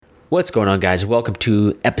What's going on, guys? Welcome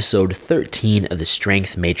to episode 13 of the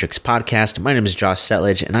Strength Matrix podcast. My name is Josh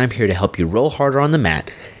Setledge, and I'm here to help you roll harder on the mat,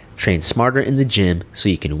 train smarter in the gym so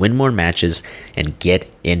you can win more matches and get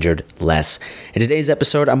injured less. In today's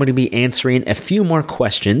episode, I'm going to be answering a few more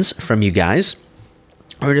questions from you guys.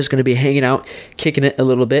 We're just going to be hanging out, kicking it a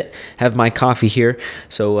little bit, have my coffee here,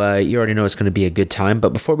 so you already know it's going to be a good time.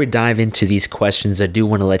 But before we dive into these questions, I do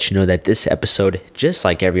want to let you know that this episode, just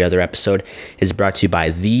like every other episode, is brought to you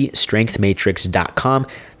by thestrengthmatrix.com.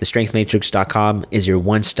 Thestrengthmatrix.com is your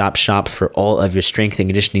one-stop shop for all of your strength and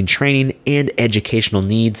conditioning training and educational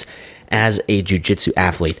needs as a jiu-jitsu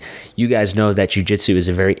athlete. You guys know that jiu-jitsu is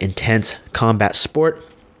a very intense combat sport.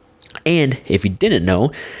 And if you didn't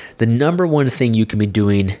know, the number one thing you can be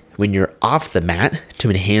doing when you're off the mat to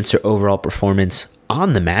enhance your overall performance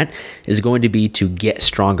on the mat is going to be to get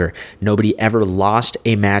stronger. Nobody ever lost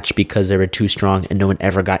a match because they were too strong, and no one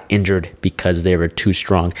ever got injured because they were too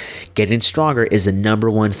strong. Getting stronger is the number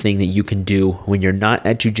one thing that you can do when you're not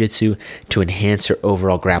at jiu-jitsu to enhance your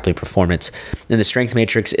overall grappling performance. And the Strength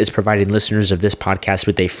Matrix is providing listeners of this podcast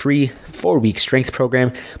with a free 4-week strength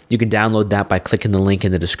program. You can download that by clicking the link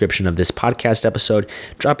in the description of this podcast episode,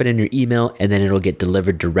 drop it in your email, and then it'll get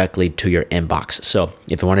delivered directly to your inbox. So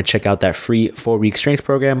if you want to check out that free 4-week strength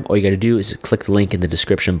program, all you got to do is click the link in the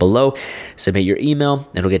description below, submit your email,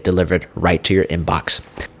 and it'll get delivered right to your inbox.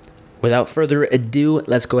 Without further ado,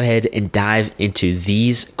 let's go ahead and dive into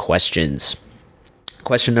these questions.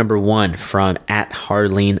 Question number 1 from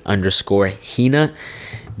 @Harleen_Hina.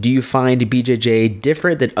 Do you find BJJ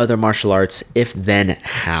different than other martial arts? If then,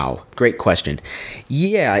 how? Great question.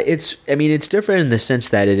 Yeah, it's different in the sense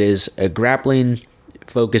that it is a grappling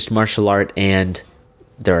focused martial art, and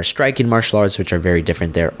there are striking martial arts, which are very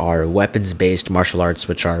different. There are weapons-based martial arts,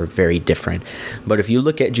 which are very different. But if you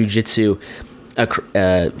look at jiu-jitsu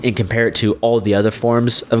and compare it to all the other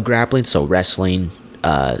forms of grappling, so wrestling,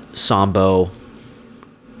 sambo,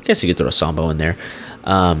 I guess you could throw a sambo in there,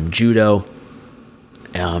 judo.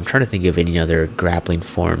 I'm trying to think of any other grappling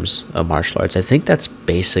forms of martial arts. I think that's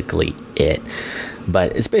basically it.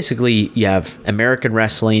 But it's basically, you have American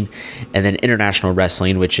wrestling and then international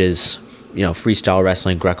wrestling, which is, freestyle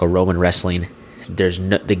wrestling, Greco-Roman wrestling.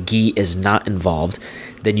 The gi is not involved.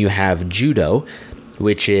 Then you have judo,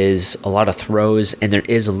 which is a lot of throws, and there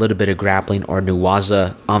is a little bit of grappling or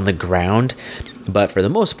nuwaza on the ground. But for the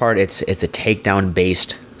most part, it's a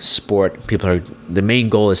takedown-based sport. The main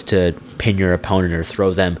goal is to pin your opponent or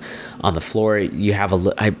throw them on the floor. You have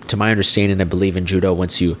to my understanding, I believe in judo,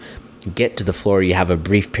 once you get to the floor, you have a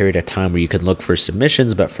brief period of time where you can look for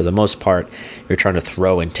submissions, but for the most part, you're trying to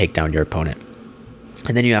throw and take down your opponent.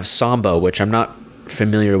 And then you have sambo, which I'm not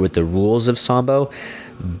familiar with the rules of sambo,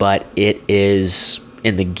 but it is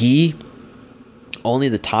in the gi, only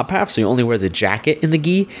the top half, so you only wear the jacket in the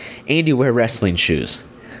gi, and you wear wrestling shoes.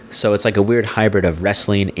 So it's like a weird hybrid of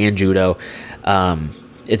wrestling and judo.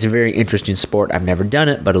 It's a very interesting sport. I've never done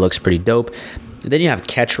it, but it looks pretty dope. Then you have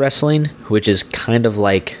catch wrestling, which is kind of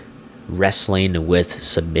like wrestling with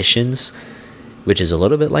submissions, which is a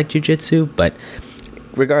little bit like jiu-jitsu. But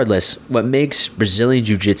regardless, what makes Brazilian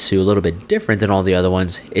jiu-jitsu a little bit different than all the other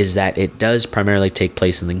ones is that it does primarily take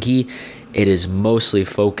place in the gi. It is mostly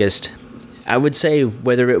focused, I would say,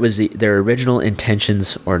 whether it was their original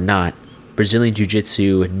intentions or not, Brazilian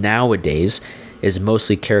jiu-jitsu nowadays is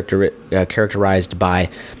mostly characterized by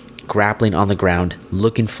grappling on the ground,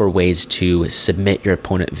 looking for ways to submit your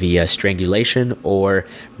opponent via strangulation or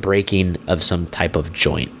breaking of some type of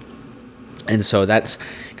joint. And so that's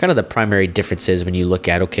kind of the primary differences when you look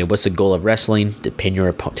at, okay, what's the goal of wrestling? To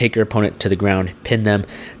take your opponent to the ground, pin them.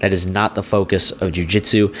 That is not the focus of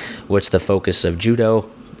jiu-jitsu. What's the focus of judo?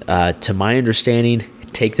 To my understanding,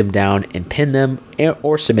 take them down and pin them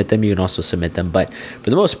or submit them. You can also submit them, but for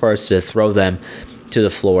the most part, it's to throw them to the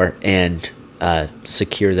floor and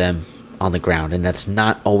secure them on the ground. And that's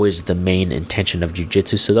not always the main intention of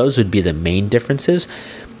jiu-jitsu. So those would be the main differences.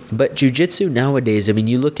 But jiu-jitsu nowadays,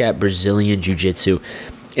 you look at Brazilian jiu-jitsu,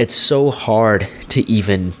 it's so hard to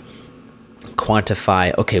even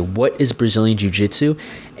quantify, okay, what is Brazilian jiu-jitsu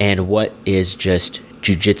and what is just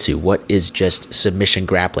jiu-jitsu? What is just submission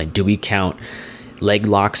grappling? Do we count leg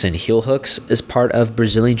locks and heel hooks as part of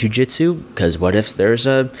Brazilian jiu-jitsu? Because what if there's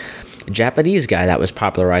a Japanese guy that was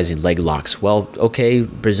popularizing leg locks? Well, okay,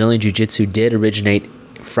 Brazilian jiu-jitsu did originate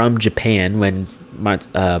from Japan when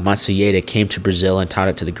Matsueda came to Brazil and taught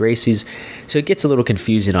it to the Gracies. So it gets a little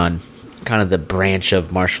confusing on kind of the branch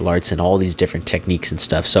of martial arts and all these different techniques and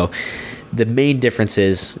stuff. So the main difference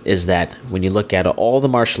is that when you look at all the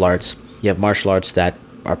martial arts, you have martial arts that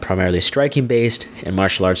are primarily striking based, and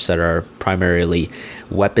martial arts that are primarily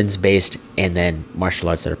weapons based, and then martial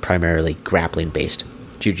arts that are primarily grappling based.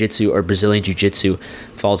 Jiu-Jitsu or Brazilian Jiu-Jitsu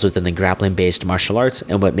falls within the grappling based martial arts,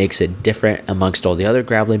 and what makes it different amongst all the other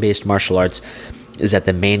grappling based martial arts is that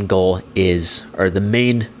the main goal is, or the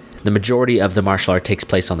majority of the martial art takes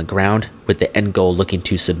place on the ground, with the end goal looking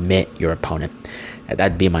to submit your opponent.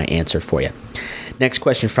 That'd be my answer for you. Next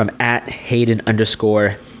question from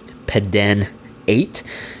 @Hayden_Peden8.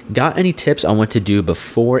 Got any tips on what to do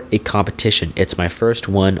before a competition? It's my first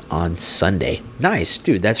one on Sunday. Nice,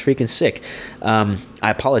 dude. That's freaking sick. I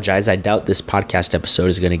apologize. I doubt this podcast episode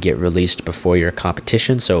is going to get released before your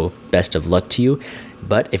competition, so best of luck to you.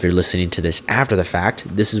 But if you're listening to this after the fact,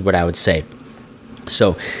 this is what I would say.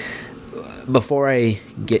 So before I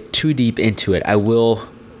get too deep into it, I will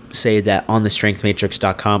say that on the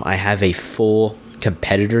strengthmatrix.com, I have a full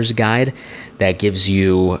competitor's guide that gives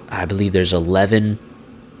you, I believe there's 11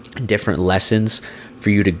 different lessons for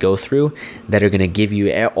you to go through that are going to give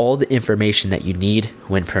you all the information that you need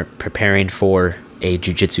when preparing for a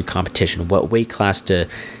jiu-jitsu competition. What weight class to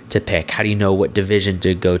pick, how do you know what division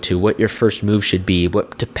to go to, what your first move should be,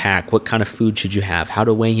 what to pack, what kind of food should you have, how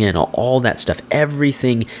to weigh in, all that stuff.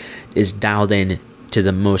 Everything is dialed in to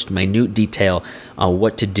the most minute detail on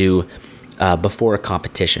what to do before a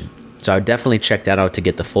competition. So I would definitely check that out to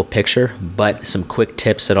get the full picture, but some quick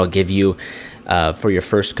tips that I'll give you for your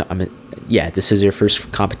first, this is your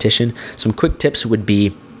first competition. Some quick tips would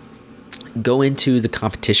be go into the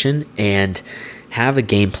competition and have a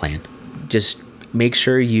game plan. Just make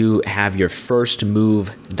sure you have your first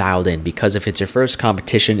move dialed in, because if it's your first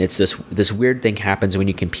competition, it's this weird thing happens when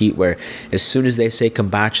you compete where as soon as they say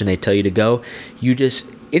combate and they tell you to go, you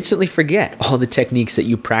just instantly forget all the techniques that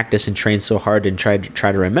you practice and train so hard and try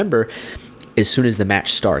to remember as soon as the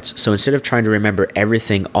match starts. So instead of trying to remember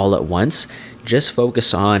everything all at once, just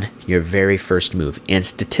focus on your very first move. And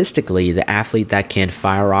statistically, the athlete that can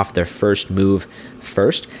fire off their first move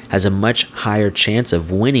first has a much higher chance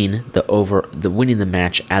of winning the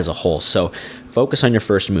match as a whole. So focus on your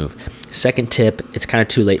first move. Second tip, it's kind of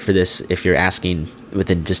too late for this if you're asking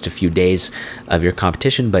within just a few days of your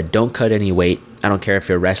competition, but don't cut any weight. I don't care if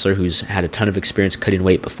you're a wrestler who's had a ton of experience cutting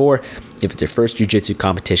weight before. If it's your first jiu-jitsu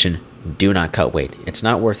competition, do not cut weight. It's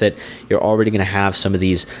not worth it. You're already going to have some of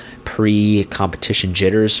these pre-competition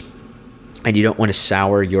jitters, and you don't want to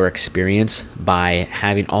sour your experience by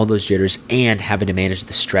having all those jitters and having to manage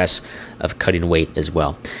the stress of cutting weight as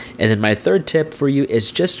well. And then my third tip for you is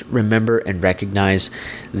just remember and recognize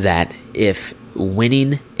that if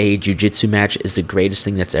winning a jiu-jitsu match is the greatest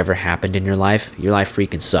thing that's ever happened in your life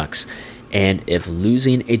freaking sucks. And if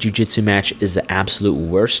losing a jiu-jitsu match is the absolute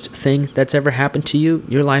worst thing that's ever happened to you,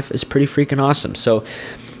 your life is pretty freaking awesome. So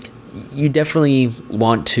you definitely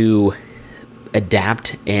want to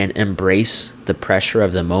adapt and embrace the pressure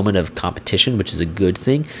of the moment of competition, which is a good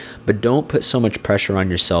thing, but don't put so much pressure on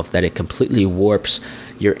yourself that it completely warps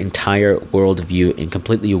your entire worldview and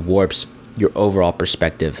completely warps your overall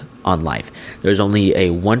perspective on life. There's only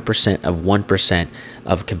a 1% of 1%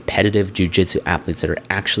 of competitive jiu-jitsu athletes that are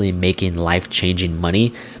actually making life-changing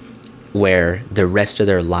money, where the rest of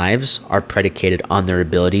their lives are predicated on their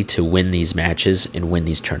ability to win these matches and win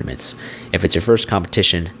these tournaments. If it's your first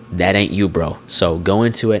competition, that ain't you, bro. So go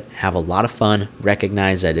into it, have a lot of fun,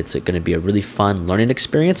 recognize that it's going to be a really fun learning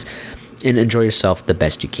experience, and enjoy yourself the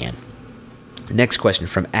best you can. Next question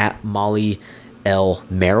from @Molly L.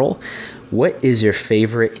 Merrill. What is your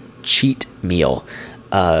favorite cheat meal?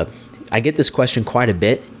 I get this question quite a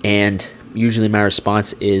bit, and usually my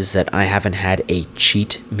response is that I haven't had a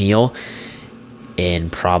cheat meal in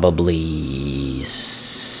probably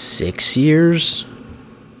 6 years.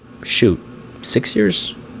 6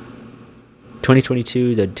 years?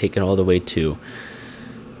 2022, that'd take it all the way to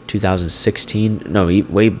 2016. No,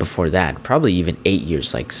 way before that. Probably even 8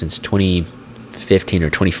 years, like since 2015 or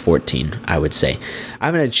 2014, I would say. I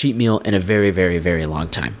haven't had a cheat meal in a very, very, very long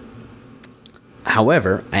time.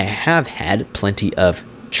 However, I have had plenty of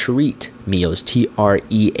treat meals,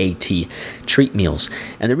 TREAT, treat meals.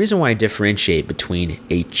 And the reason why I differentiate between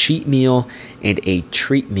a cheat meal and a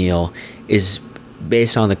treat meal is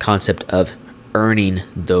based on the concept of earning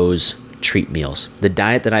those treat meals. The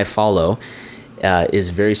diet that I follow is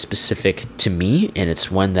very specific to me, and it's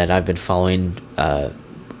one that I've been following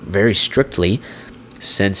very strictly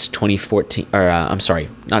since 2014,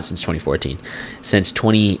 not since 2014, since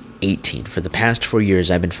 2018. For the past 4 years,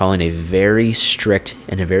 I've been following a very strict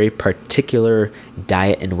and a very particular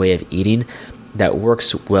diet and way of eating that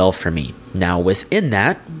works well for me. Now, within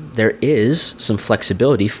that, there is some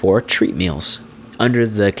flexibility for treat meals under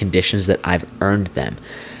the conditions that I've earned them.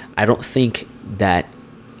 I don't think that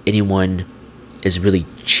anyone is really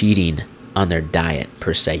cheating on their diet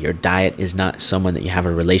per se. Your diet is not someone that you have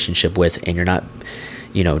a relationship with, and you're not,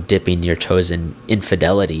 dipping your toes in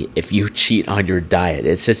infidelity if you cheat on your diet.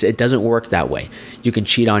 It's just, it doesn't work that way. You can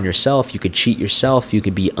cheat on yourself, you could cheat yourself, you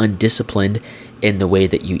could be undisciplined in the way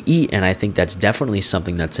that you eat, and I think that's definitely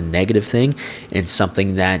something that's a negative thing and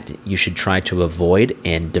something that you should try to avoid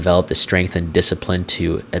and develop the strength and discipline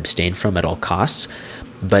to abstain from at all costs.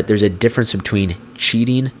 But there's a difference between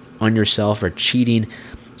cheating on yourself or cheating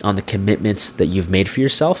on the commitments that you've made for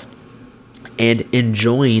yourself and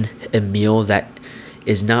enjoying a meal that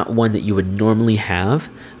is not one that you would normally have,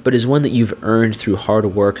 but is one that you've earned through hard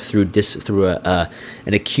work, through an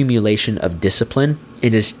accumulation of discipline,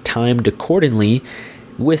 and is timed accordingly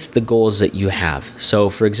with the goals that you have. So,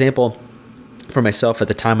 for example, for myself, at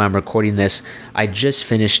the time I'm recording this, I just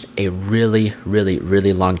finished a really, really,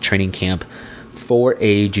 really long training camp for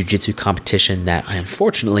a jiu-jitsu competition that I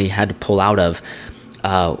unfortunately had to pull out of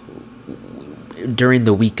during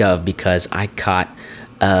the week of, because I caught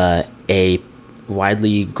a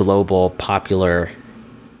widely global popular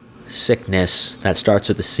sickness that starts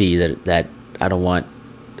with a C that I don't want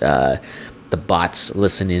the bots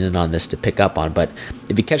listening in on this to pick up on. But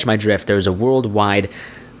if you catch my drift, there's a worldwide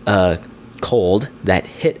cold that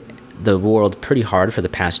hit the world pretty hard for the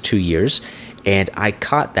past 2 years, and I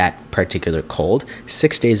caught that particular cold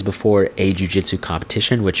 6 days before a jiu-jitsu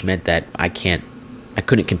competition, which meant that I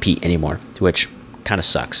couldn't compete anymore, which kind of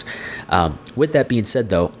sucks. With that being said,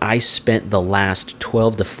 though, I spent the last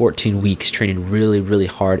 12 to 14 weeks training really, really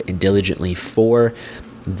hard and diligently for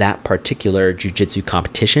that particular jiu-jitsu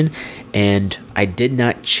competition, and I did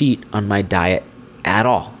not cheat on my diet at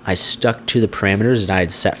all. I stuck to the parameters that I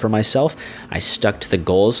had set for myself. I stuck to the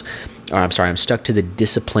goals, I'm stuck to the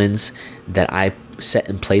disciplines that I set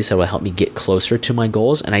in place that will help me get closer to my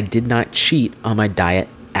goals, and I did not cheat on my diet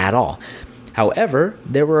at all. However,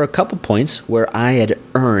 there were a couple points where I had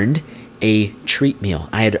earned a treat meal.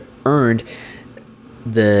 I had earned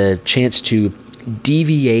the chance to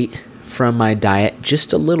deviate from my diet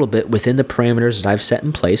just a little bit within the parameters that I've set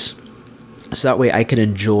in place, so that way I could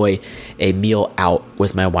enjoy a meal out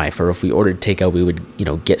with my wife, or if we ordered takeout, we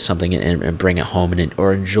would get something and bring it home,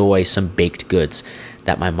 or enjoy some baked goods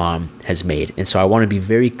that my mom has made. And so I want to be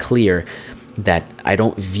very clear that I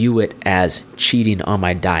don't view it as cheating on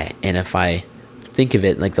my diet. And if I think of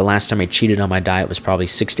it, like the last time I cheated on my diet was probably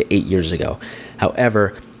 6 to 8 years ago.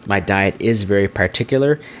 However, my diet is very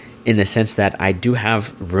particular in the sense that I do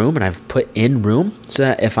have room, and I've put in room so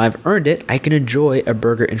that if I've earned it, I can enjoy a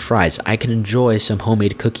burger and fries. I can enjoy some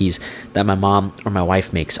homemade cookies that my mom or my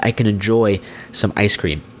wife makes. I can enjoy some ice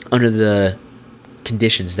cream under the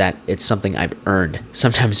conditions that it's something I've earned.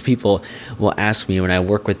 Sometimes people will ask me when I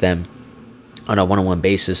work with them on a one-on-one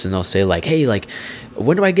basis, and they'll say like, hey, like,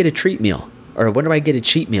 when do I get a treat meal? Or when do I get a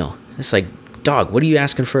cheat meal? It's like, dog, what are you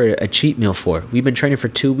asking for a cheat meal for? We've been training for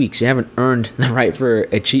 2 weeks. You haven't earned the right for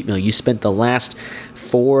a cheat meal. You spent the last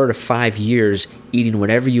 4 to 5 years eating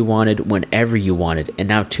whatever you wanted, whenever you wanted. And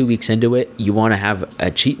now 2 weeks into it, you want to have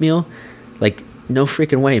a cheat meal? Like, no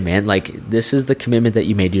freaking way, man. Like, this is the commitment that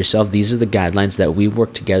you made to yourself. These are the guidelines that we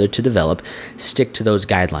work together to develop. Stick to those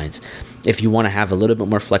guidelines. If you want to have a little bit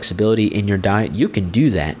more flexibility in your diet, you can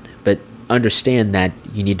do that. But understand that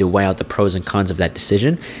you need to weigh out the pros and cons of that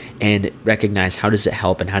decision and recognize how does it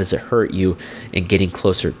help and how does it hurt you in getting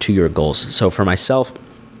closer to your goals. So for myself,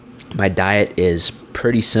 my diet is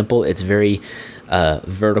pretty simple. It's very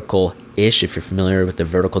vertical-ish. If you're familiar with the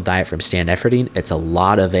vertical diet from Stand Efforting, it's a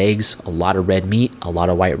lot of eggs, a lot of red meat, a lot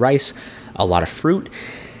of white rice, a lot of fruit,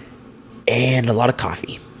 and a lot of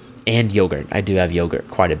coffee and yogurt. I do have yogurt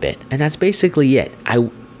quite a bit, and that's basically it.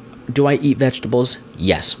 Do I eat vegetables?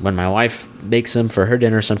 Yes. When my wife makes them for her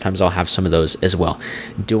dinner, sometimes I'll have some of those as well.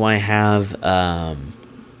 Do I have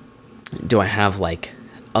like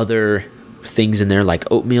other things in there like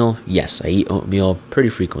oatmeal? Yes, I eat oatmeal pretty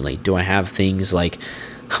frequently. Do I have things like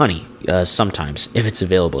honey? Sometimes, if it's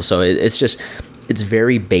available. So it's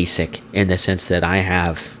very basic in the sense that I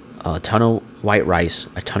have a ton of white rice,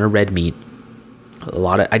 a ton of red meat,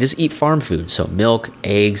 I just eat farm food. So milk,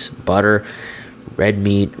 eggs, butter, red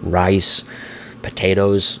meat, rice,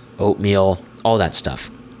 potatoes, oatmeal, all that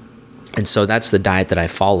stuff. And so that's the diet that I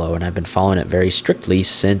follow, and I've been following it very strictly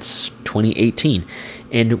since 2018.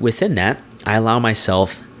 And within that, I allow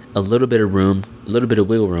myself a little bit of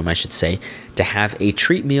wiggle room, I should say, to have a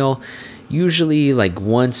treat meal, usually like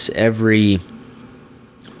once every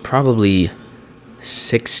probably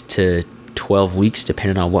 6 to 12 weeks,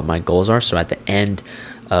 depending on what my goals are. So at the end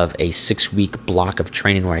of a 6-week block of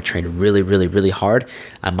training where I train really, really, really hard,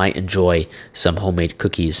 I might enjoy some homemade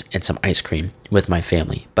cookies and some ice cream with my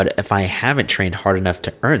family. But if I haven't trained hard enough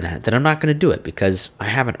to earn that, then I'm not going to do it because I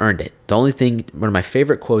haven't earned it. The only thing, one of my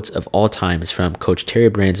favorite quotes of all time is from Coach Terry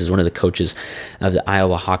Brands, is one of the coaches of the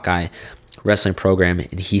Iowa Hawkeye wrestling program.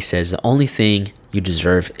 And he says, the only thing you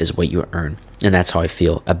deserve is what you earn. And that's how I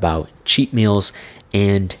feel about cheat meals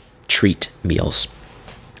and treat meals.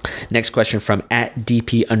 Next question from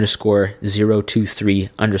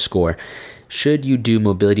 @DP_023_. Should you do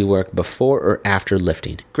mobility work before or after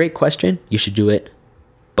lifting? Great question. You should do it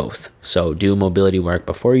both. So do mobility work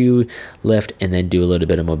before you lift and then do a little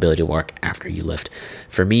bit of mobility work after you lift.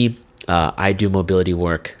 For me, I do mobility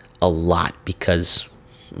work a lot because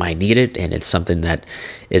I need it, and it's something that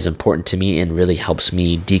is important to me and really helps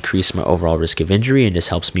me decrease my overall risk of injury and just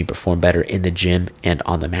helps me perform better in the gym and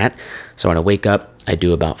on the mat. So when I wake up, I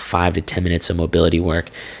do about 5 to 10 minutes of mobility work.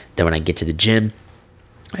 Then when I get to the gym,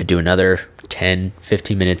 I do another 10,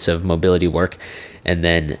 15 minutes of mobility work. And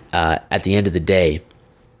then at the end of the day,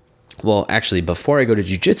 well, actually, before I go to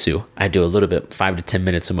jiu-jitsu, I do a little bit, 5 to 10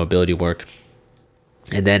 minutes of mobility work.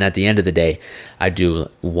 And then at the end of the day, I do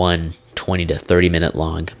one 20 to 30 minute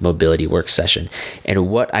long mobility work session. And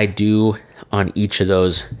what I do on each of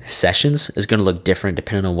those sessions is going to look different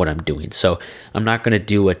depending on what I'm doing. So I'm not going to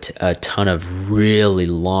do a ton of really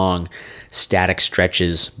long static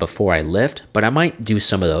stretches before I lift, but I might do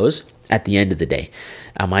some of those at the end of the day.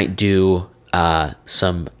 I might do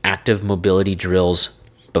some active mobility drills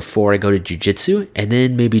before I go to jiu-jitsu, and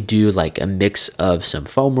then maybe do like a mix of some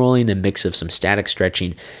foam rolling, a mix of some static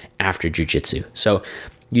stretching after jiu-jitsu. So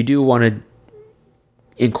you do want to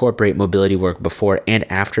incorporate mobility work before and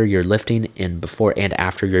after your lifting and before and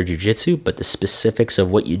after your jiu-jitsu, but the specifics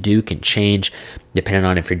of what you do can change depending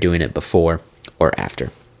on if you're doing it before or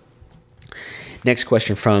after. Next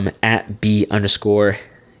question from @B_Gagan.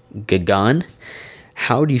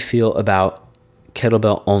 How do you feel about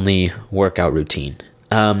kettlebell only workout routine?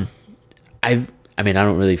 I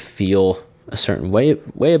don't really feel a certain way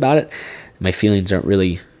about it. My feelings aren't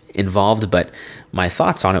really involved, but my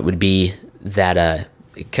thoughts on it would be that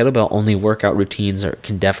kettlebell only workout routines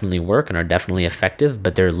can definitely work and are definitely effective,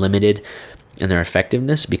 but they're limited in their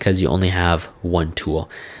effectiveness because you only have one tool.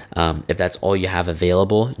 If that's all you have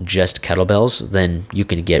available, just kettlebells, then you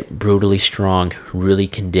can get brutally strong, really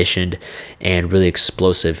conditioned, and really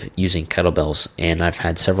explosive using kettlebells. And I've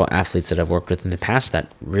had several athletes that I've worked with in the past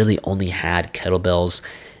that really only had kettlebells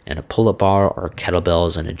and a pull-up bar, or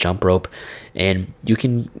kettlebells and a jump rope, and you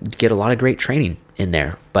can get a lot of great training in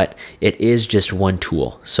there, but it is just one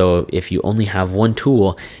tool. So if you only have one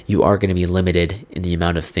tool, you are going to be limited in the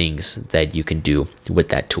amount of things that you can do with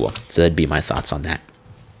that tool. So that'd be my thoughts on that.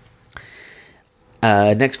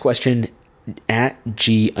 Next question,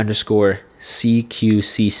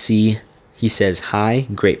 @G_CQCC. He says, hi,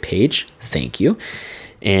 great page. Thank you.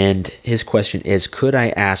 And his question is, could I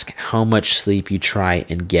ask how much sleep you try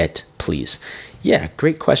and get, please? Yeah,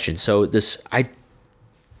 great question. So it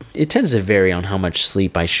tends to vary on how much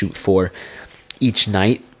sleep I shoot for each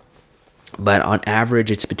night, but on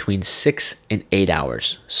average, it's between 6 and 8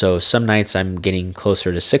 hours. So some nights I'm getting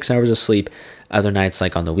closer to 6 hours of sleep. Other nights,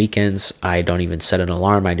 like on the weekends, I don't even set an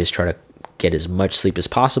alarm. I just try to get as much sleep as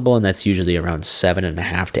possible, and that's usually around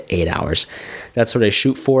 7.5 to 8 hours. That's what I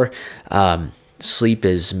shoot for. Sleep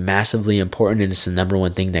is massively important, and it's the number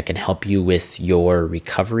one thing that can help you with your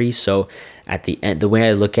recovery. So at the end, the way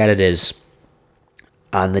I look at it is,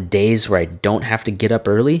 on the days where I don't have to get up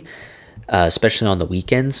early, especially on the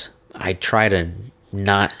weekends, I try to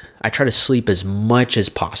sleep as much as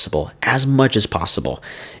possible.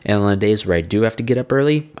 And on the days where I do have to get up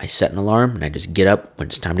early, I set an alarm and I just get up when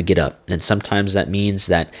it's time to get up. And sometimes that means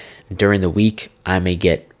that during the week, I may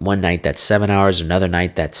get one night that's 7 hours, another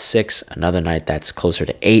night that's 6, another night that's closer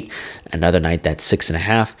to 8, another night that's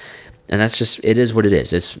 6.5. And that's just, it is what it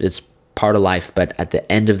is. It's part of life. But at the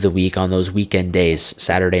end of the week, on those weekend days,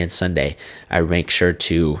 Saturday and Sunday, I make sure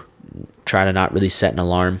to try to not really set an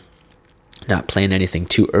alarm, not plan anything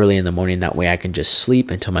too early in the morning. That way I can just sleep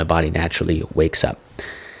until my body naturally wakes up.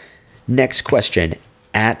 Next question,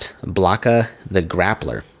 @Blaka the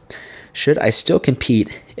Grappler. Should I still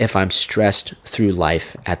compete if I'm stressed through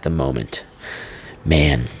life at the moment?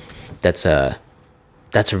 Man, that's a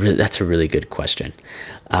really good question.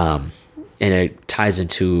 And it ties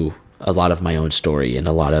into a lot of my own story and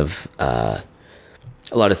a lot of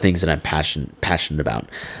things that I'm passionate about.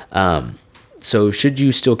 So should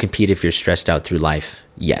you still compete if you're stressed out through life?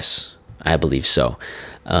 Yes, I believe so.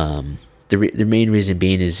 The main reason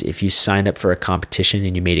being is if you signed up for a competition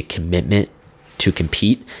and you made a commitment to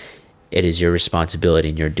compete, it is your responsibility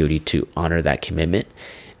and your duty to honor that commitment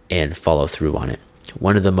and follow through on it.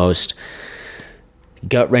 One of the most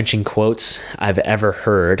gut-wrenching quotes I've ever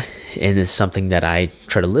heard, and is something that I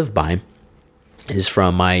try to live by, is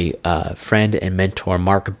from my friend and mentor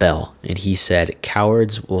Mark Bell, and he said,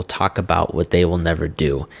 "Cowards will talk about what they will never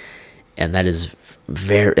do," and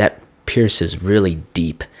that pierces really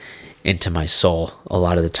deep into my soul a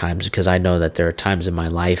lot of the times, because I know that there are times in my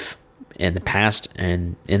life, in the past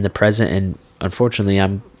and in the present, and unfortunately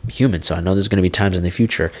I'm human, so I know there's going to be times in the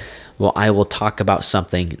future. Well, I will talk about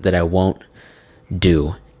something that I won't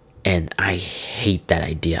do, and I hate that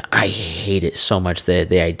idea. I hate it so much,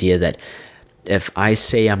 the idea that if I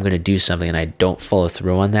say I'm going to do something and I don't follow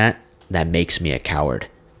through on that, that makes me a coward.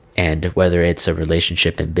 And whether it's a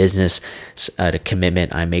relationship in business, a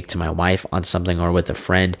commitment I make to my wife on something, or with a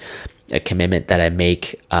friend, a commitment that I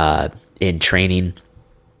make in training,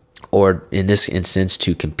 or in this instance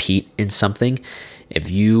to compete in something,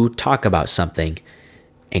 if you talk about something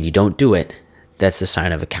and you don't do it, that's the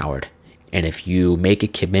sign of a coward. And if you make a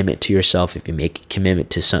commitment to yourself, if you make a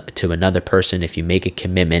commitment to another person, if you make a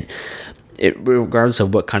commitment, regardless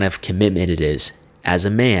of what kind of commitment it is, as a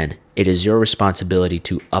man, it is your responsibility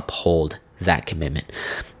to uphold that commitment.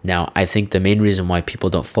 Now, I think the main reason why people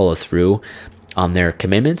don't follow through on their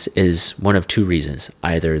commitments is one of two reasons.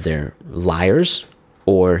 Either they're liars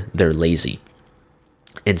or they're lazy.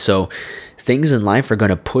 And so things in life are going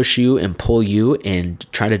to push you and pull you and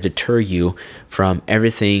try to deter you from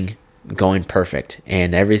everything going perfect.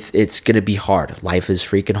 And it's going to be hard. Life is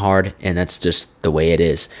freaking hard, and that's just the way it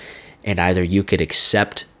is. And either you could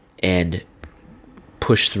accept and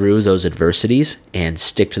push through those adversities and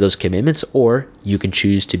stick to those commitments, or you can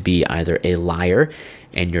choose to be either a liar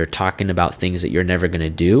and you're talking about things that you're never going to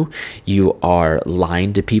do. You are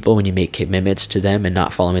lying to people when you make commitments to them and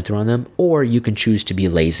not following through on them, or you can choose to be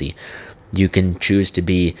lazy. You can choose to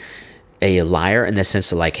be a liar in the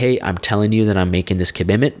sense of like, hey, I'm telling you that I'm making this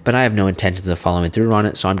commitment, but I have no intentions of following through on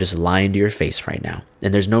it, so I'm just lying to your face right now.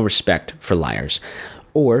 And there's no respect for liars.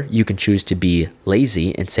 Or you can choose to be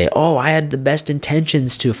lazy and say, oh, I had the best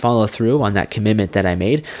intentions to follow through on that commitment that I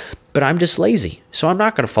made, but I'm just lazy, so I'm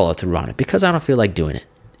not going to follow through on it because I don't feel like doing it.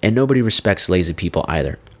 And nobody respects lazy people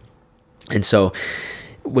either. And so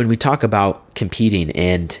when we talk about competing,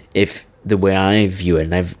 and if the way I view it,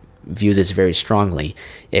 and I view this very strongly,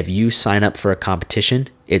 if you sign up for a competition,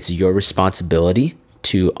 it's your responsibility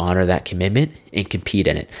to honor that commitment and compete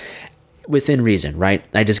in it. Within reason, right?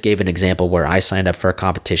 I just gave an example where I signed up for a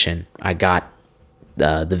competition. I got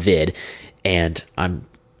the vid, and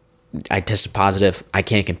I tested positive. I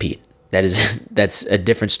can't compete. That's a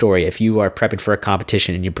different story. If you are prepping for a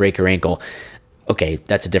competition and you break your ankle, okay,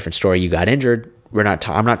 that's a different story. You got injured.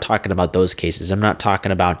 I'm not talking about those cases. I'm not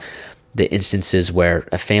talking about the instances where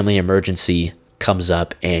a family emergency comes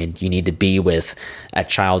up and you need to be with a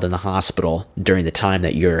child in the hospital during the time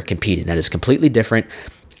that you're competing. That is completely different.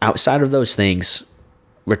 Outside of those things,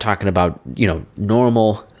 we're talking about,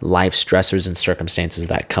 normal life stressors and circumstances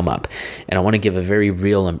that come up. And I want to give a very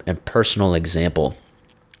real and personal example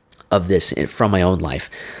of this from my own life.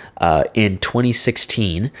 In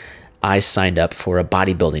 2016, I signed up for a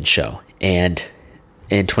bodybuilding show. And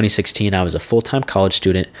in 2016, I was a full-time college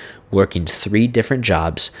student working 3 different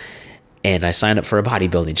jobs, and I signed up for a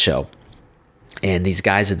bodybuilding show. And these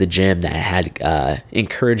guys at the gym that had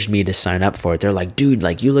encouraged me to sign up for it, they're like, dude,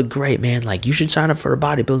 like, you look great, man. Like, you should sign up for a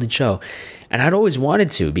bodybuilding show. And I'd always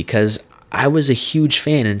wanted to, because I was a huge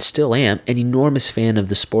fan, and still am, an enormous fan of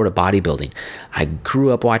the sport of bodybuilding. I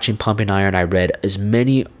grew up watching Pumping Iron. I read as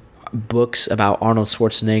many books about Arnold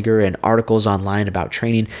Schwarzenegger and articles online about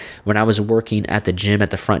training. When I was working at the gym at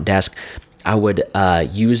the front desk, I would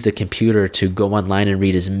use the computer to go online and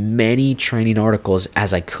read as many training articles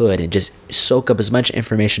as I could, and just soak up as much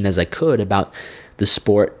information as I could about the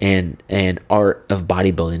sport and art of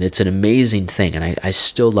bodybuilding. It's an amazing thing, and I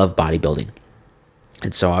still love bodybuilding.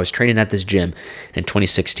 And so I was training at this gym in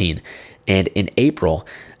 2016, and in April,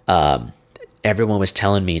 everyone was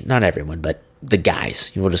telling me, not everyone, but the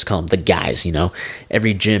guys, we'll just call them the guys,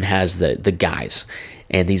 every gym has the guys.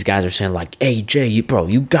 And these guys are saying like, hey, Jay, you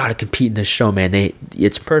got to compete in this show, man.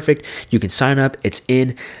 It's perfect. You can sign up. It's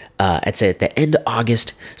at the end of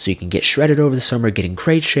August, so you can get shredded over the summer, get in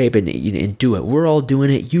great shape, and do it. We're all doing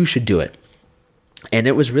it. You should do it. And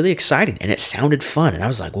it was really exciting, and it sounded fun. And I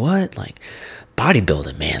was like, what? Like,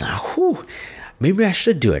 bodybuilding, man. Like, whew. Maybe I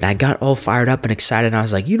should do it. And I got all fired up and excited, and I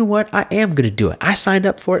was like, you know what? I am going to do it. I signed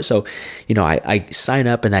up for it. So, I sign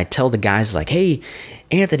up, and I tell the guys like, hey,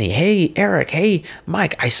 Anthony, hey, Eric, hey,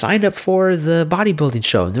 Mike, I signed up for the bodybuilding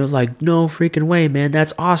show. And they're like, no freaking way, man.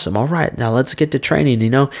 That's awesome. All right, now let's get to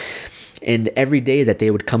training, And every day that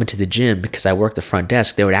they would come into the gym, because I worked the front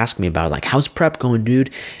desk, they would ask me about, like, how's prep going,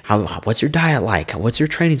 dude? What's your diet like? What's your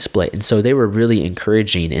training split? And so they were really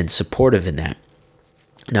encouraging and supportive in that.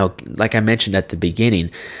 Now, like I mentioned at the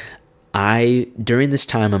beginning, during this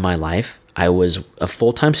time in my life, I was a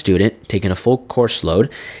full-time student, taking a full course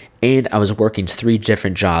load, and I was working 3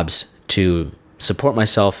 different jobs to support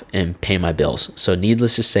myself and pay my bills. So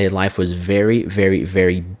needless to say, life was very, very,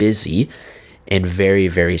 very busy and very,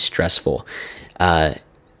 very stressful.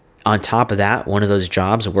 On top of that, one of those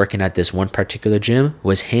jobs, working at this one particular gym,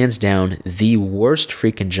 was hands down the worst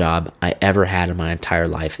freaking job I ever had in my entire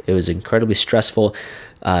life. It was incredibly stressful.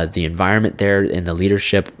 The environment there and the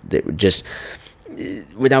leadership, just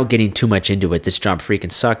without getting too much into it, this job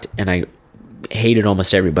freaking sucked, and I hated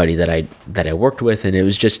almost everybody that I worked with, and it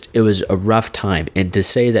was a rough time. And to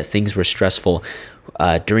say that things were stressful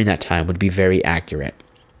during that time would be very accurate.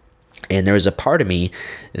 And there was a part of me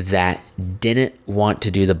that didn't want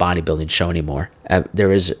to do the bodybuilding show anymore. I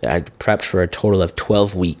prepped for a total of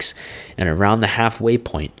 12 weeks, and around the halfway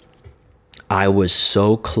point, I was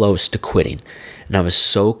so close to quitting, and I was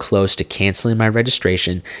so close to canceling my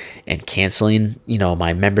registration and canceling,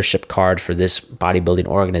 my membership card for this bodybuilding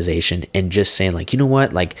organization, and just saying, like, you know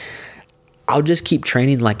what, like, I'll just keep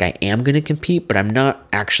training like I am going to compete, but I'm not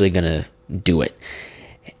actually going to do it.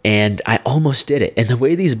 And I almost did it. And the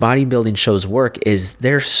way these bodybuilding shows work is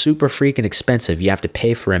they're super freaking expensive. You have to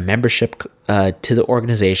pay for a membership to the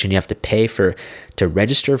organization. You have to pay to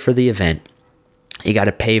register for the event. You got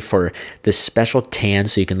to pay for this special tan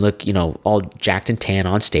so you can look, all jacked and tan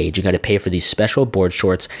on stage. You got to pay for these special board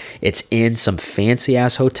shorts. It's in some fancy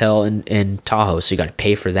ass hotel in Tahoe, so you got to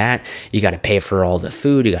pay for that. You got to pay for all the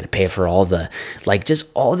food. You got to pay for all the,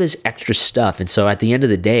 just all this extra stuff. And so at the end of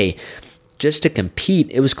the day, just to compete,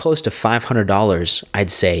 it was close to $500, I'd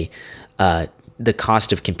say, the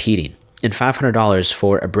cost of competing. And $500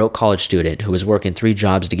 for a broke college student who was working 3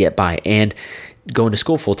 jobs to get by and going to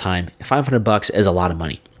school full time, $500 is a lot of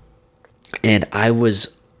money. And I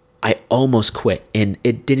almost quit, and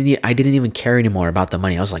I didn't even care anymore about the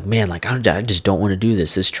money. I was like, man, like, I just don't want to do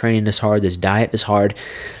this. This training is hard. This diet is hard.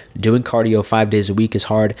 Doing cardio 5 days a week is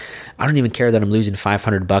hard. I don't even care that I'm losing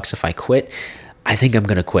 $500 if I quit. I think I'm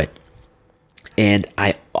going to quit. And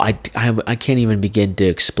I can't even begin to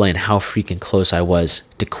explain how freaking close I was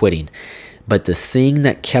to quitting. But the thing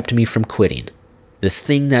that kept me from quitting, the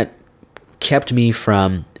thing that kept me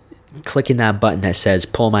from clicking that button that says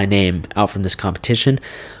pull my name out from this competition,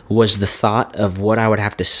 was the thought of what I would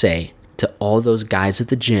have to say to all those guys at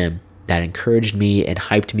the gym that encouraged me and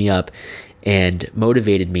hyped me up and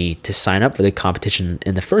motivated me to sign up for the competition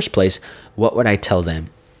in the first place. What would I tell them?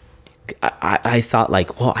 I thought,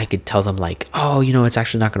 like, well, I could tell them, like, oh, it's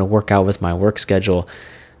actually not going to work out with my work schedule,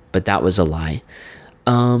 but that was a lie.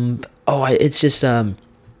 It's just, I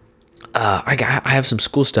have some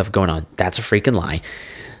school stuff going on. That's a freaking lie.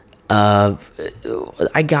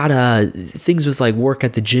 I got things with, like, work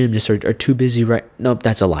at the gym just are too busy, right? Nope,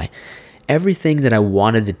 that's a lie. Everything that I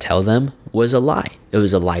wanted to tell them was a lie. It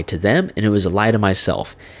was a lie to them, and it was a lie to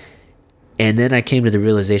myself. And then I came to the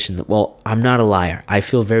realization that, well, I'm not a liar. I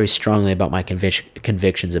feel very strongly about my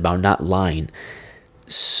convictions about not lying.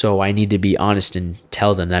 So I need to be honest and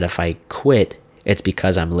tell them that if I quit, it's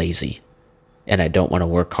because I'm lazy and I don't want to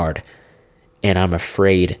work hard. And I'm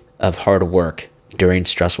afraid of hard work during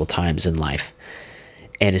stressful times in life.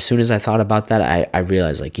 And as soon as I thought about that, I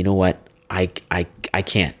realized, like, you know what? I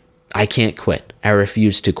can't quit. I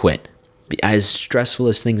refuse to quit. As stressful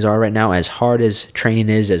as things are right now, as hard as training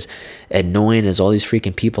is, as annoying as all these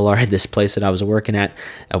freaking people are at this place that I was working at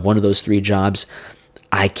one of those 3 jobs,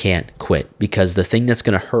 I can't quit, because the thing that's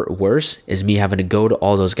going to hurt worse is me having to go to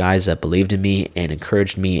all those guys that believed in me and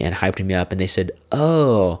encouraged me and hyped me up, and they said,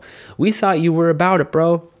 oh, we thought you were about it,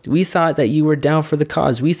 bro. We thought that you were down for the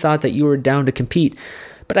cause. We thought that you were down to compete,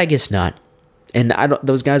 but I guess not. And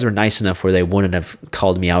those guys were nice enough where they wouldn't have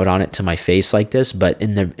called me out on it to my face like this. But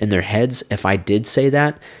in their heads, if I did say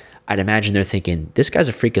that, I'd imagine they're thinking, this guy's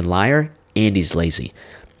a freaking liar and he's lazy.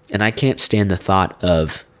 And I can't stand the thought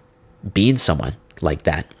of being someone like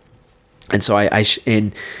that. And so I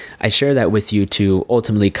share that with you to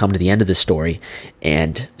ultimately come to the end of the story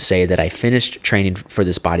and say that I finished training for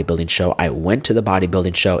this bodybuilding show. I went to the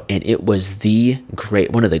bodybuilding show, and it was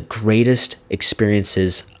one of the greatest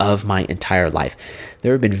experiences of my entire life.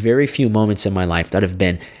 There have been very few moments in my life that have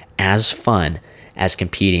been as fun as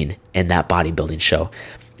competing in that bodybuilding show.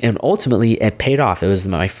 And ultimately, it paid off. It was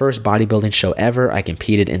my first bodybuilding show ever. I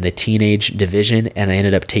competed in the teenage division, and I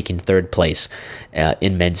ended up taking 3rd place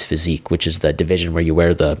in men's physique, which is the division where you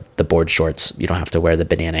wear the board shorts. You don't have to wear the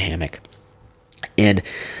banana hammock. And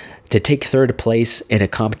to take third place in a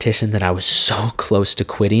competition that I was so close to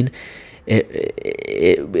quitting,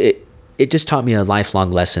 it just taught me a lifelong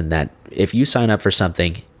lesson that if you sign up for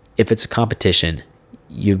something, if it's a competition,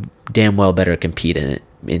 you damn well better compete in it.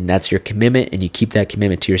 And that's your commitment, and you keep that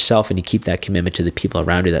commitment to yourself, and you keep that commitment to the people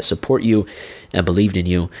around you that support you and believed in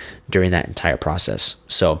you during that entire process.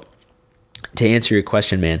 So to answer your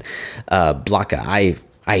question, man, Blaka,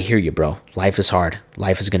 I hear you, bro. Life is hard.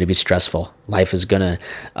 Life is going to be stressful. Life is going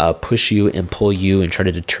to push you and pull you and try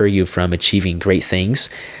to deter you from achieving great things.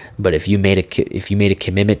 But if you made a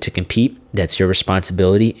commitment to compete, that's your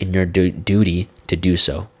responsibility and your duty to do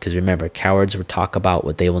so. Because remember, cowards will talk about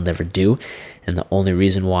what they will never do, and the only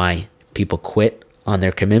reason why people quit on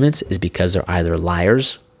their commitments is because they're either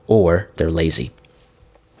liars or they're lazy.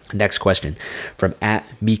 Next question from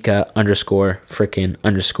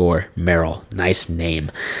 @Mika_frickin_Merrill. Nice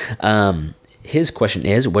name. His question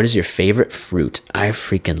is, what is your favorite fruit? I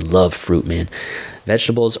freaking love fruit, man.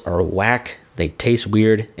 Vegetables are whack. They taste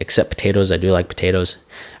weird, except potatoes. I do like potatoes.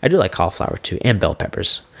 I do like cauliflower too, and bell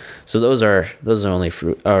peppers. So those are only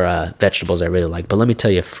fruit or vegetables I really like. But let me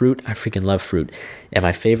tell you, fruit, I freaking love fruit. And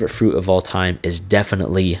my favorite fruit of all time is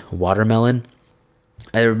definitely watermelon.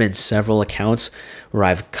 There have been several accounts where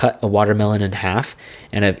I've cut a watermelon in half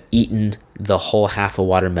and I've eaten the whole half a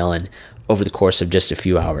watermelon over the course of just a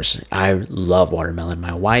few hours. I love watermelon.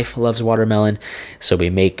 My wife loves watermelon, so we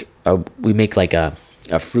make like a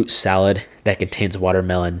fruit salad that contains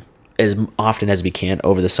watermelon as often as we can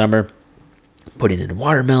over the summer, putting in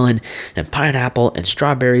watermelon and pineapple and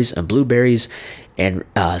strawberries and blueberries, and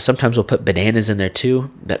sometimes we'll put bananas in there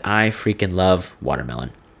too, but I freaking love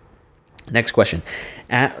watermelon. Next question,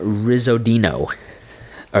 @Rizzodino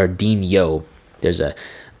or Dino. There's a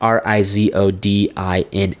Rizodinho,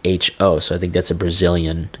 so I think that's a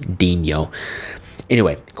Brazilian Dino.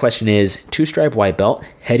 Anyway, question is, 2-stripe white belt,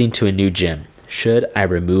 heading to a new gym. Should I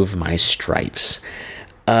remove my stripes?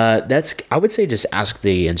 I would say just ask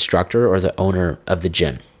the instructor or the owner of the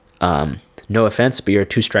gym. No offense, but you're a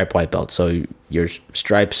 2-stripe white belt, so your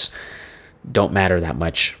stripes don't matter that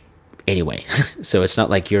much anyway. So it's not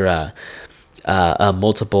like you're a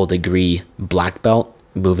multiple degree black belt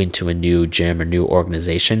moving to a new gym or new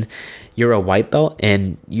organization. You're a white belt,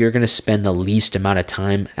 and you're going to spend the least amount of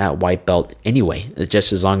time at white belt anyway,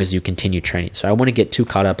 just as long as you continue training. So I want to get too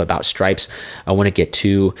caught up about stripes. I want to get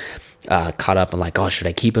too caught up in like, oh, should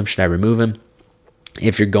I keep them? Should I remove them?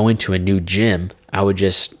 If you're going to a new gym, I would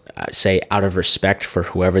just say, out of respect for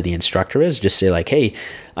whoever the instructor is, just say like, hey,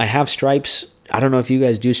 I have stripes. I don't know if you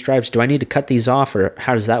guys do stripes. Do I need to cut these off, or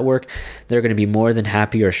how does that work? They're going to be more than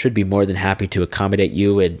happy, or should be more than happy, to accommodate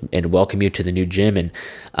you and welcome you to the new gym. And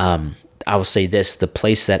I will say this, the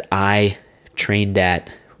place that I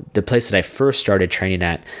first started training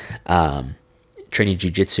at, training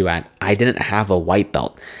jiu-jitsu at, I didn't have a white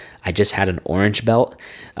belt. I just had an orange belt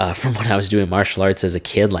from when I was doing martial arts as a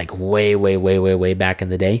kid, like way back in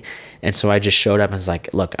the day. And so I just showed up and was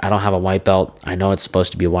like, look, I don't have a white belt. I know it's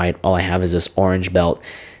supposed to be white. All I have is this orange belt.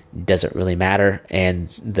 Doesn't really matter. And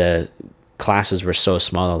the classes were so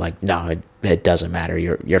small. They're like, no, it doesn't matter.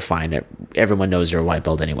 You're fine. Everyone knows you're a white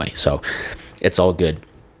belt anyway. So it's all good.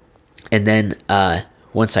 And then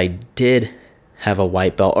once I did have a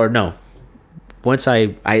white belt, once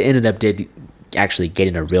I ended up actually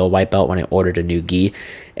getting a real white belt when I ordered a new gi,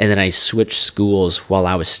 and then I switched schools while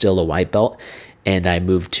I was still a white belt, and I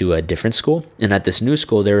moved to a different school. And at this new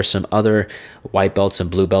school, there were some other white belts and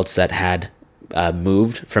blue belts that had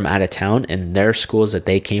moved from out of town, and their schools that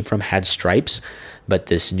they came from had stripes. But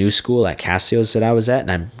this new school at Casio's that I was at,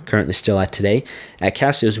 and I'm currently still at today, at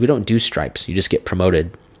Casio's, we don't do stripes. You just get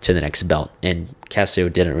promoted to the next belt. And Casio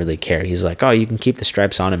didn't really care. He's like, oh, you can keep the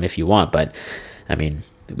stripes on him if you want, but I mean,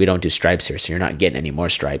 we don't do stripes here, so you're not getting any more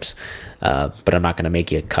stripes, but I'm not going to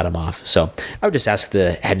make you cut them off. So I would just ask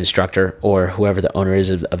the head instructor or whoever the owner is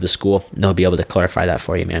of the school, and they'll be able to clarify that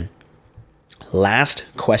for you, man. Last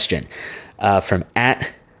question from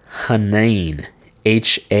 @Hanain,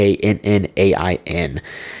 Hannain.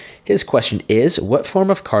 His question is, what form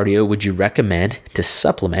of cardio would you recommend to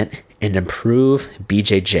supplement and improve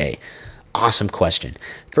BJJ? Awesome question.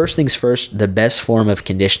 First things first, the best form of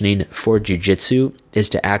conditioning for jiu-jitsu is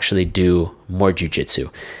to actually do more jiu-jitsu.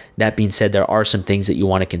 That being said, there are some things that you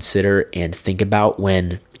want to consider and think about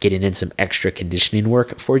when getting in some extra conditioning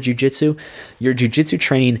work for jiu-jitsu. Your jiu-jitsu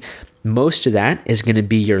training, most of that is going to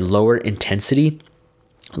be your lower intensity,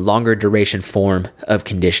 longer duration form of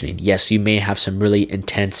conditioning. Yes, you may have some really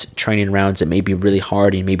intense training rounds that may be really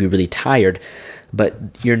hard and you may be really tired, but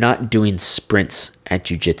you're not doing sprints at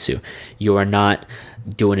jiu-jitsu. You are not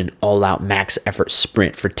doing an all-out max effort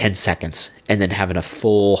sprint for 10 seconds and then having a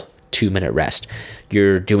full 2-minute rest.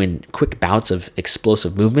 You're doing quick bouts of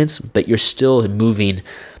explosive movements, but you're still moving,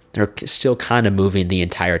 or still kind of moving the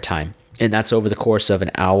entire time. And that's over the course of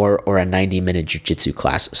an hour or a 90-minute jiu-jitsu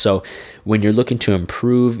class. So when you're looking to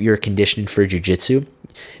improve your conditioning for jiu-jitsu,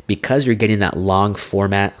 because you're getting that long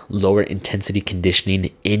format, lower intensity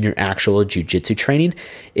conditioning in your actual jiu-jitsu training,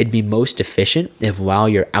 it'd be most efficient if while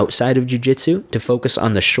you're outside of jiu-jitsu to focus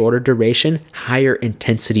on the shorter duration, higher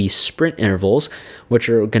intensity sprint intervals, which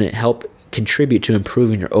are going to help contribute to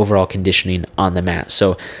improving your overall conditioning on the mat.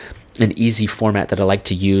 So an easy format that I like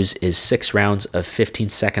to use is 6 rounds of 15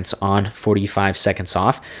 seconds on, 45 seconds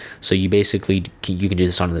off. So you basically, you can do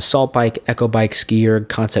this on an assault bike, echo bike, skier,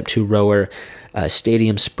 concept 2 rower,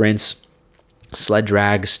 stadium sprints, sled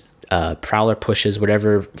drags, prowler pushes,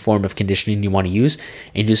 whatever form of conditioning you want to use,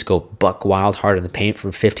 and you just go buck wild hard in the paint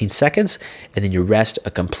for 15 seconds, and then you rest,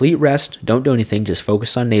 a complete rest, don't do anything, just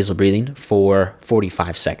focus on nasal breathing for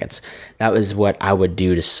 45 seconds. That was what I would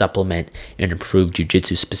do to supplement and improve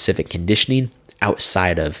jiu-jitsu specific conditioning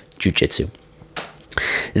outside of jiu-jitsu.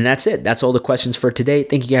 And that's it. That's all the questions for today.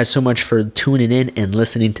 Thank you guys so much for tuning in and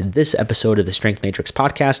listening to this episode of the Strength Matrix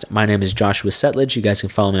podcast. My name is Joshua Setledge. You guys can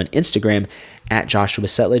follow me on Instagram at Joshua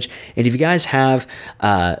Setledge. And if you guys have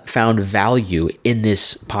found value in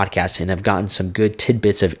this podcast and have gotten some good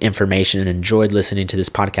tidbits of information and enjoyed listening to this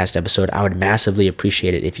podcast episode, I would massively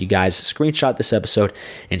appreciate it if you guys screenshot this episode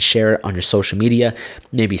and share it on your social media.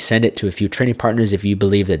 Maybe send it to a few training partners if you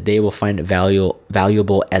believe that they will find it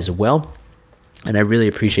valuable as well. And I really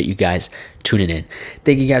appreciate you guys tuning in.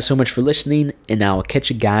 Thank you guys so much for listening, and I'll catch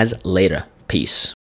you guys later. Peace.